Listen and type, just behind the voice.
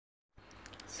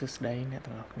សួស្តីអ្នក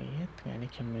ទាំងអស់គ្នាថ្ងៃនេះ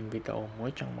ខ្ញុំមានវីដេអូមួ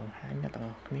យចង់បង្ហាញអ្នកទាំង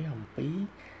អស់គ្នាអំពី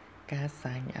ការ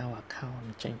sign out account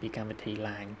ចេញពីកម្មវិធី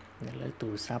LINE នៅលើទូ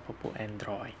រស័ព្ទពពួក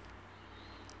Android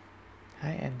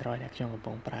ហើយ Android ដែលខ្ញុំកំ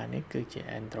ពុងប្រើនេះគឺជា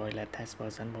Android latest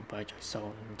version 7.0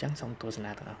 អញ្ចឹងសូមទស្ស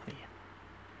នាទាំងអស់គ្នា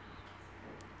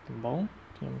ដំបូង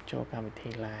ខ្ញុំចូលកម្មវិធី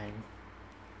LINE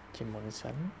ជាមុន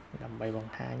សិនដើម្បីប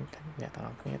ង្ហាញអ្នកទាំង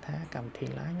អស់គ្នាថាកម្មវិធី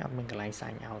LINE អត់មានកន្លែង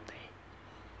sign out ទេ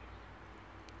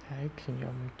ហើយខ្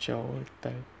ញុំចូល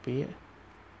ទៅពាក្យ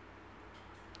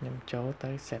ខ្ញុំចូល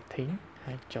ទៅ setting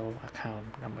ហើយចូល account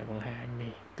ដើម្បីបង្ហាញ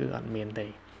នេះគឺអត់មានទេ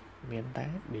មានតែ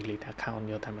delete account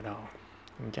យកតែម្ដង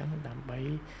អញ្ចឹងដើម្បី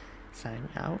sign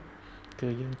out គឺ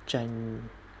យើងចេញ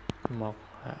មក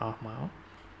អស់មក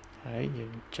ហើយយើ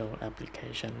ងចូល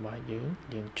application របស់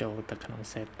យើងចូលទៅក្នុង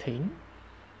setting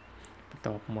បន្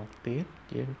ទាប់មកទៀត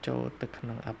យើងចូលទៅក្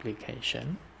នុង application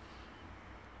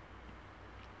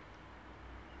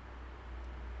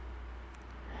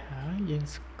ហើយយើង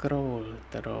scroll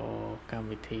ទៅរកកម្ម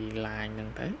វិធី LINE ហ្នឹង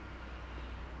ទៅ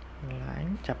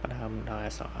LINE ចាប់ផ្ដើមដល់អ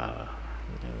ក្សរ L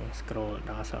យើង scroll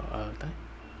ដល់អក្សរ L ទៅ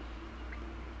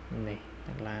នេះ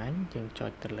LINE យើងចុ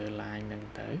ចទៅលើ LINE ហ្នឹង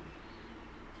ទៅ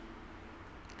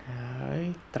ហើយ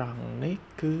ត្រង់នេះ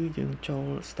គឺយើងចូល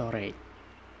storage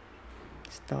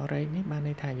នេះបាន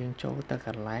ន័យថាយើងចូលទៅក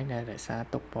ន្លែងដែលរក្សា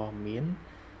ទុកព័ត៌មាន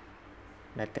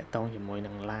ដែលតាក់ទងជាមួយ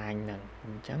នឹង LINE ហ្នឹងអ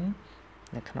ញ្ចឹង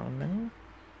នៅក្នុងហ្នឹង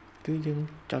គឺយើង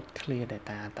ចុច clear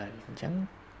data ទៅអញ្ចឹង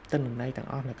ទិន្នន័យទាំង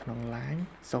អស់នៅក្នុង LINE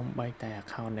សូម្បីតែ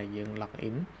account ដែលយើង log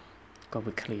in ក៏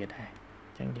វា clear ដែរអ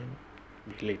ញ្ចឹងយើង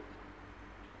delete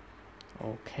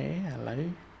អូខេឥឡូវ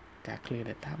ការ clear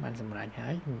data បានសម្រេចហើ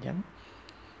យអញ្ចឹង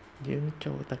យើង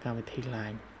ចូលទៅកម្មវិធី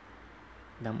LINE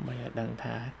ដើម្បីឲ្យដឹង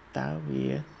ថាតើវា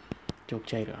ជោគ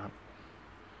ជ័យឬអត់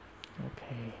អូ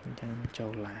ខេអញ្ចឹងចូ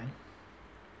ល LINE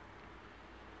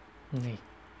នេះ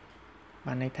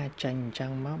បានន័យថាចេញអញ្ចឹ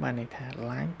ងមកបានន័យថា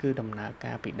LINE គឺដំណើរ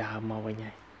ការពីដើមមកវិញ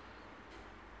ហើយ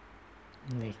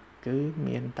នេះគឺ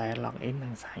មានតែ log in និ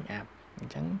ង sign up អ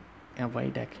ញ្ចឹងអ្វី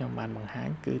ដែលខ្ញុំបានបង្ហាញ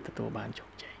គឺទទួលបានជោគ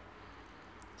ជ័យ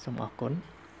សូមអរគុណ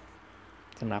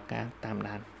សម្រាប់ការតាម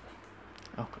ដាន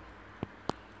អរគុណ